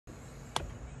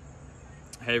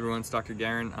Hey everyone, it's Dr.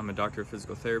 Garin. I'm a doctor of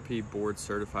physical therapy, board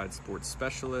certified sports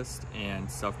specialist, and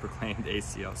self-proclaimed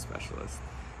ACL specialist,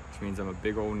 which means I'm a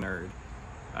big old nerd.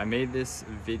 I made this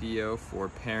video for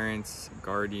parents,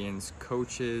 guardians,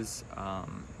 coaches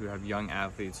who have young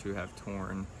athletes who have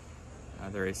torn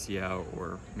their ACL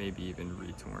or maybe even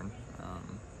retorn.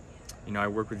 I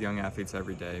work with young athletes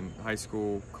every day, high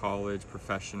school, college,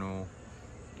 professional,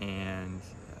 and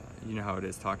you know how it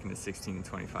is talking to 16 and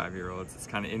 25-year-olds. It's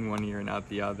kind of in one ear and out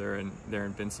the other, and they're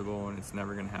invincible and it's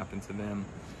never going to happen to them.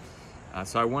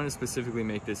 So I want to specifically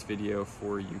make this video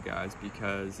for you guys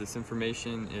because this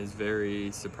information is very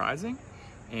surprising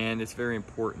and it's very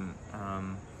important.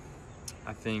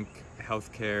 I think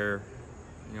healthcare,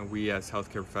 we as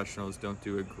healthcare professionals don't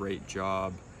do a great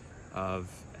job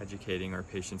of educating our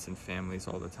patients and families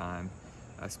all the time,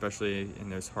 especially in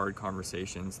those hard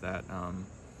conversations that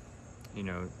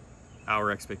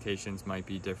our expectations might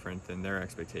be different than their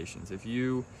expectations. If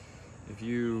you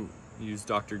use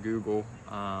Dr. Google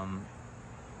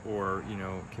or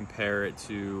compare it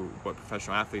to what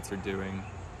professional athletes are doing,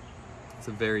 it's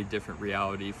a very different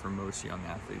reality for most young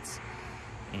athletes,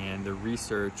 and the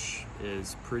research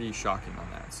is pretty shocking on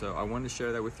that. So I wanted to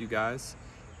share that with you guys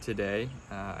today.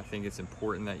 I think it's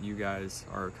important that you guys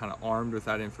are kind of armed with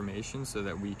that information so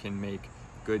that we can make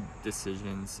good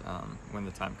decisions when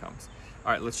the time comes.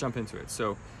 All right, let's jump into it.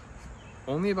 So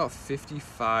only about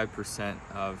 55%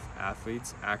 of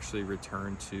athletes actually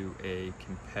return to a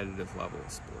competitive level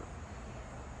of sport.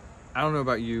 I don't know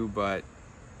about you, but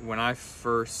when I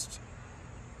first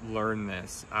learned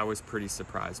this, I was pretty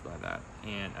surprised by that.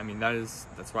 And I mean, that's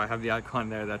why I have the icon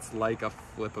there. That's like a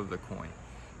flip of the coin.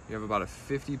 You have about a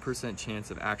 50% chance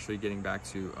of actually getting back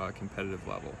to a competitive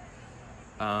level.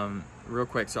 Real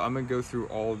quick, so I'm gonna go through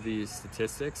all of these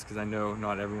statistics because I know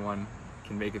not everyone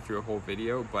can make it through a whole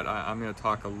video, but I'm gonna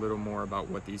talk a little more about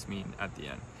what these mean at the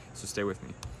end, so stay with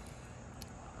me.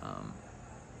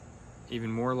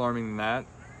 Even more alarming than that,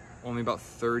 only about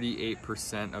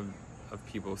 38% of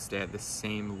people stay at the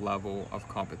same level of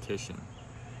competition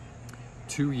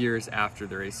 2 years after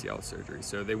their ACL surgery.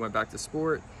 So they went back to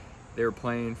sport, they were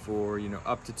playing for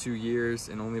up to 2 years,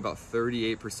 and only about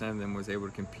 38% of them was able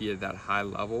to compete at that high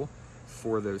level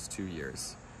for those 2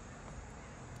 years.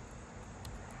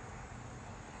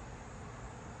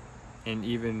 And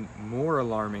even more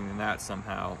alarming than that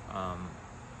somehow,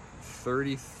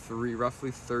 roughly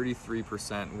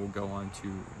 33% will go on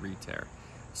to re-tear.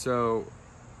 So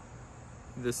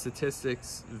the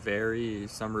statistics vary.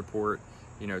 Some report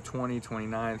 20,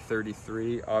 29,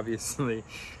 33. Obviously,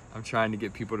 I'm trying to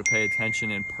get people to pay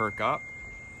attention and perk up.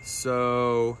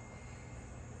 So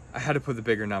I had to put the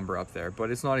bigger number up there, but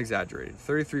it's not exaggerated.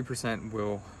 33%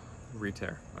 will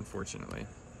re-tear, unfortunately.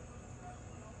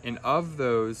 And of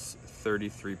those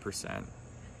 33%,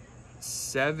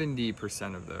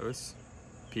 70% of those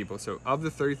people, so of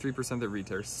the 33% that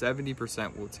re-tear,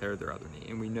 70% will tear their other knee.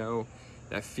 And we know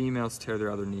that females tear their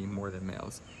other knee more than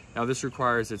males. Now this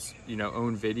requires its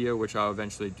own video, which I'll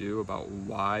eventually do, about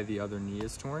why the other knee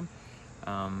is torn,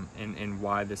 and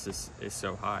why this is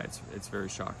so high. It's very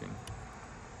shocking.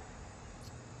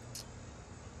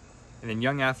 And then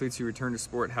young athletes who return to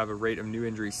sport have a rate of new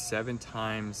injuries 7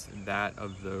 times that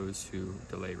of those who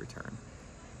delay return.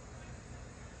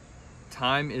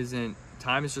 Time is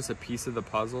just a piece of the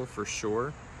puzzle for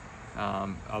sure.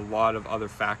 A lot of other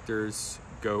factors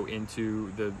go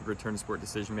into the return to sport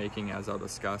decision making, as I'll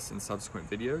discuss in subsequent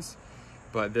videos.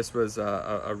 But this was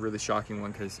a really shocking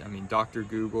one because, I mean, Dr.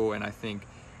 Google, and I think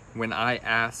when I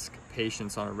ask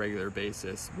patients on a regular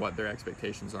basis what their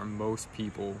expectations are, most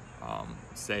people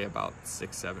say about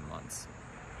 6-7 months.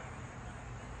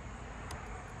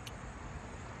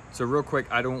 So real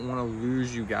quick, I don't want to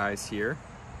lose you guys here,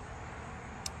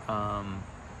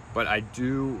 but I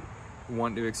do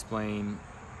want to explain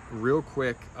real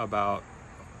quick about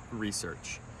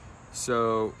research.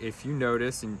 So if you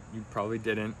notice, and you probably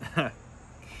didn't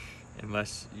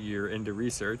unless you're into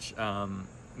research,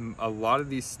 a lot of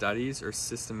these studies are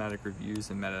systematic reviews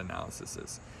and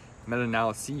meta-analyses.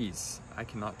 I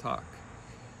cannot talk.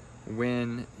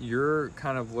 When you're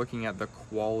kind of looking at the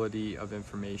quality of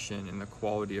information and the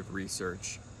quality of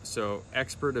research, so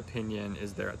expert opinion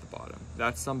is there at the bottom.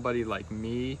 That's somebody like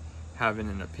me having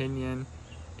an opinion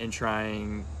and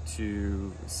trying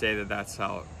to say that that's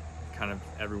how kind of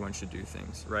everyone should do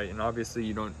things, right? And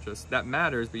obviously that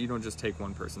matters, but you don't just take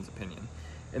one person's opinion.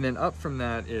 And then up from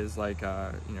that is like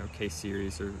a case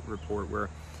series or report where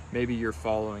maybe you're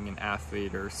following an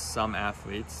athlete or some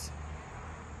athletes.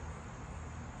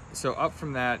 So up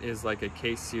from that is like a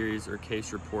case series or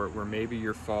case report where maybe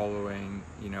you're following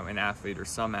an athlete or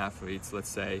some athletes, let's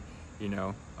say, you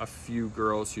know, a few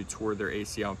girls who tore their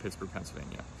ACL in Pittsburgh,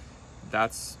 Pennsylvania.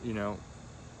 That's, you know,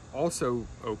 also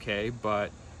okay,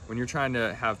 but when you're trying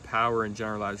to have power and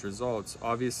generalized results,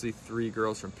 obviously 3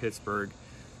 girls from Pittsburgh,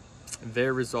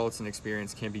 their results and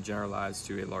experience can be generalized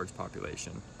to a large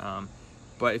population.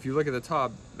 But if you look at the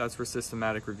top, that's where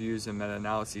systematic reviews and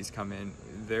meta-analyses come in.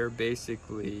 They're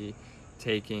basically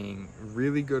taking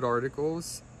really good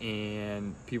articles,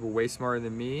 and people way smarter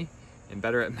than me and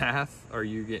better at math are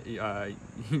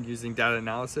using data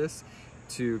analysis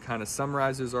to kind of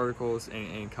summarize those articles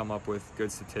and come up with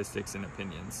good statistics and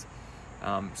opinions.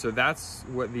 So that's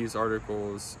what these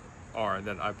articles are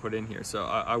that I put in here. So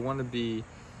I want to be,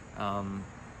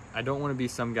 I don't want to be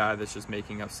some guy that's just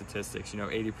making up statistics. You know,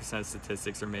 80% of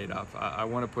statistics are made up. I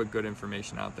want to put good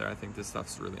information out there. I think this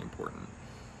stuff's really important.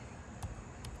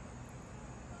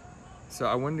 So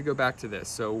I wanted to go back to this.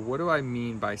 So what do I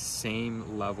mean by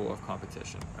same level of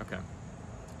competition? Okay.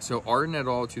 So Arden et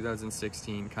al.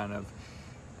 2016 kind of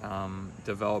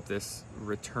developed this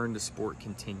return to sport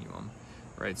continuum,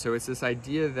 right? So it's this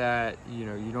idea that, you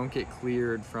know, you don't get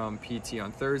cleared from PT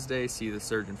on Thursday, see the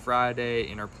surgeon Friday,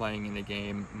 and are playing in a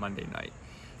game Monday night.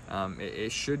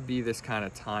 It should be this kind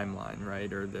of timeline,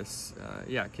 right? Or this,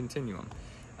 continuum,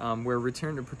 where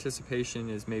return to participation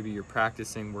is maybe you're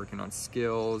practicing, working on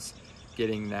skills,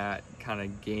 getting that kind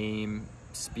of game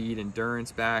speed,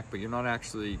 endurance back, but you're not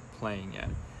actually playing yet.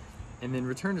 And then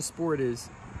return to sport is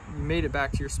you made it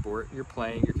back to your sport, you're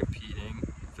playing, you're competing.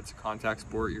 If it's a contact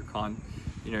sport, you're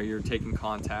taking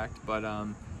contact, but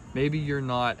maybe you're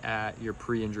not at your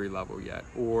pre-injury level yet,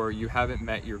 or you haven't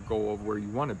met your goal of where you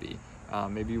want to be.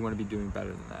 Maybe you want to be doing better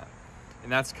than that.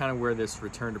 And that's kind of where this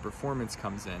return to performance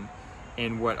comes in,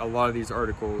 and what a lot of these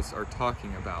articles are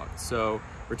talking about. So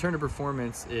return to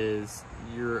performance is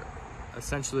you're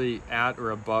essentially at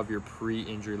or above your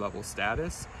pre-injury level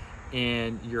status,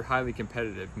 and you're highly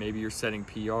competitive. Maybe you're setting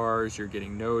PRs, you're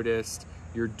getting noticed,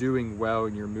 you're doing well,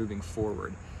 and you're moving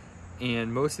forward.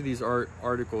 And most of these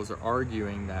articles are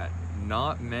arguing that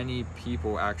not many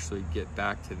people actually get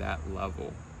back to that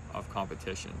level of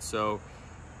competition. So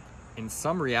in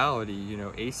some reality, you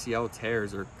know, ACL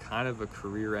tears are kind of a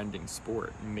career-ending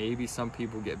sport. Maybe some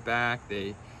people get back,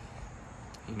 they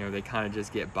kind of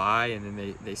just get by, and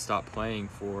then they stop playing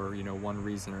for, you know, one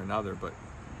reason or another. But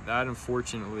that,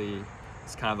 unfortunately,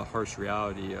 is kind of the harsh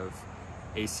reality of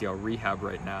ACL rehab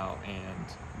right now,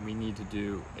 and we need to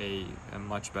do a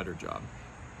much better job.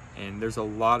 And there's a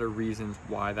lot of reasons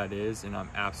why that is, and I'm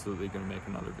absolutely going to make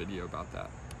another video about that.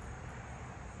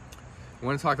 I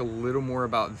want to talk a little more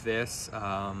about this.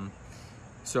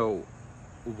 So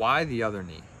why the other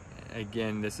knee?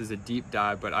 Again, this is a deep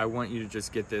dive, but I want you to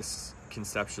just get this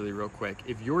conceptually real quick.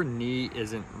 If your knee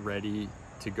isn't ready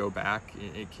to go back,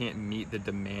 it can't meet the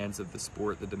demands of the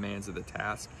sport, the demands of the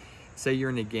task. Say you're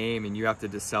in a game and you have to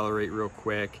decelerate real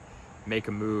quick, make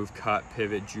a move, cut,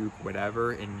 pivot, juke,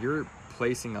 whatever, and you're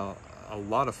placing a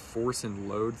lot of force and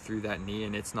load through that knee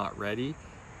and it's not ready.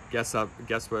 Guess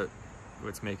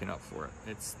what's making up for it?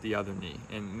 It's the other knee.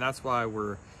 And that's why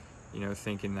we're, you know,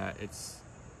 thinking that it's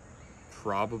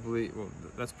probably, well,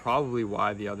 that's probably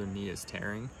why the other knee is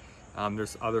tearing.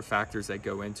 There's other factors that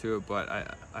go into it, but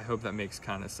I hope that makes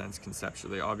kind of sense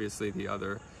conceptually. Obviously,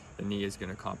 the knee is going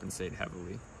to compensate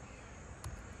heavily.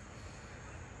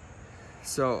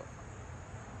 So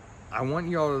I want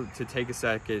y'all to take a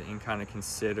second and kind of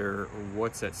consider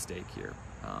what's at stake here.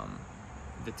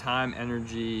 The time,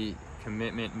 energy,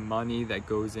 commitment, money that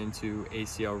goes into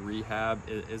ACL rehab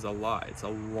is a lot. It's a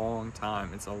long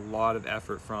time. It's a lot of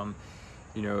effort from,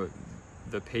 you know,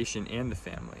 the patient and the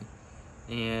family.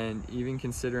 And even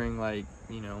considering, like,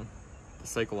 you know, the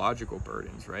psychological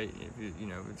burdens, right?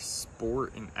 If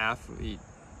sport and athlete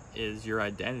is your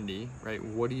identity, right?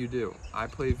 What do? I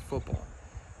play football.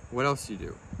 What else do you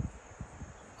do?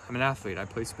 I'm an athlete. I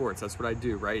play sports. That's what I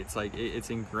do, right? It's like, it's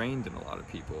ingrained in a lot of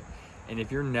people. And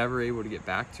if you're never able to get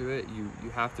back to it, you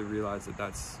have to realize that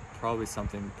that's probably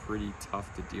something pretty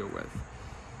tough to deal with.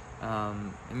 I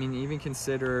mean, even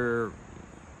consider,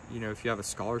 you know, if you have a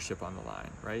scholarship on the line,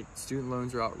 right? Student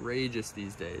loans are outrageous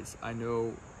these days. I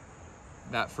know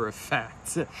that for a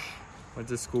fact. Went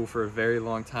to school for a very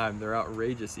long time. They're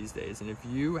outrageous these days. And if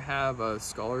you have a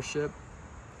scholarship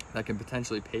that can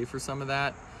potentially pay for some of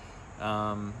that,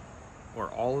 or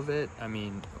all of it, I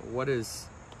mean,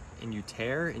 and you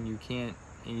tear and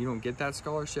you don't get that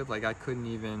scholarship, like, I couldn't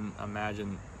even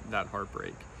imagine that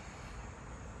heartbreak.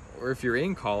 Or if you're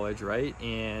in college, right,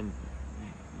 and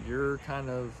you're kind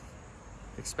of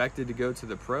expected to go to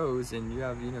the pros and you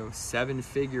have, you know,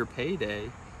 7-figure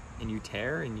payday and you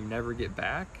tear and you never get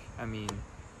back. I mean,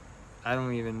 I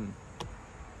don't even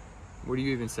what do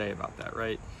you even say about that,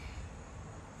 right?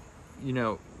 You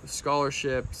know,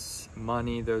 scholarships,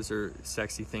 money, those are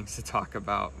sexy things to talk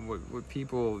about. What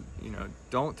people, you know,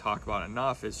 don't talk about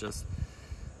enough is just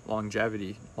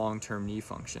longevity, long-term knee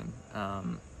function.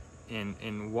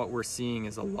 And what we're seeing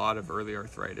is a lot of early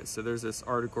arthritis. So there's this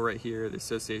article right here, the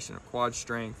Association of Quad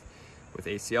Strength with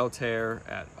ACL tear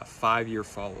at a 5-year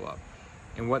follow-up.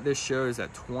 And what this shows is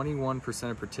that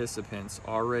 21% of participants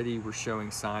already were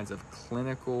showing signs of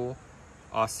clinical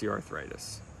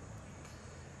osteoarthritis.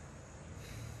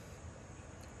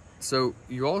 So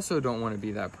you also don't want to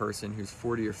be that person who's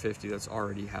 40 or 50 that's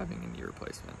already having a knee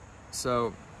replacement.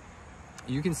 So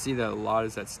you can see that a lot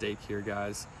is at stake here,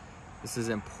 guys. This is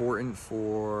important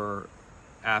for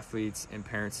athletes and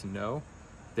parents to know.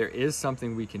 There is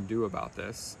something we can do about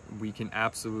this. We can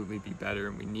absolutely be better,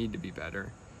 and we need to be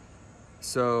better.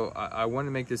 So I want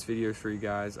to make this video for you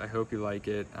guys. I hope you like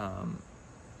it.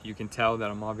 You can tell that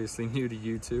I'm obviously new to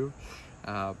YouTube.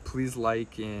 Please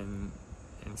like and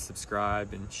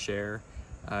subscribe and share.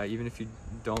 Even if you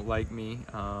don't like me,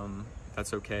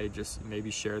 that's okay. Just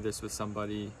maybe share this with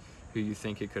somebody who you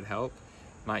think it could help.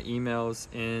 My email's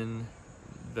in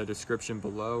the description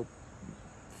below.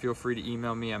 Feel free to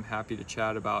email me. I'm happy to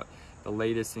chat about the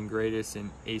latest and greatest in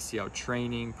ACL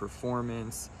training,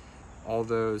 performance, all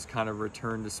those kind of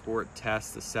return to sport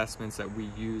test assessments that we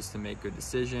use to make good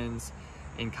decisions,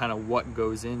 and kind of what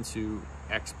goes into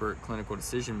expert clinical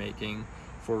decision making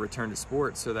for return to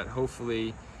sport, so that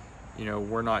hopefully, you know,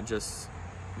 we're not just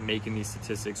making these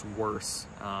statistics worse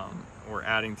or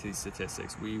adding to these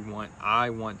statistics. I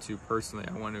want to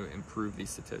improve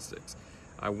these statistics.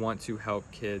 I want to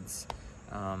help kids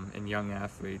and young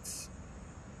athletes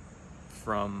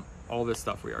from all this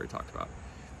stuff we already talked about.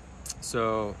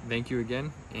 So thank you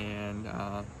again, and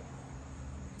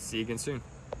see you again soon.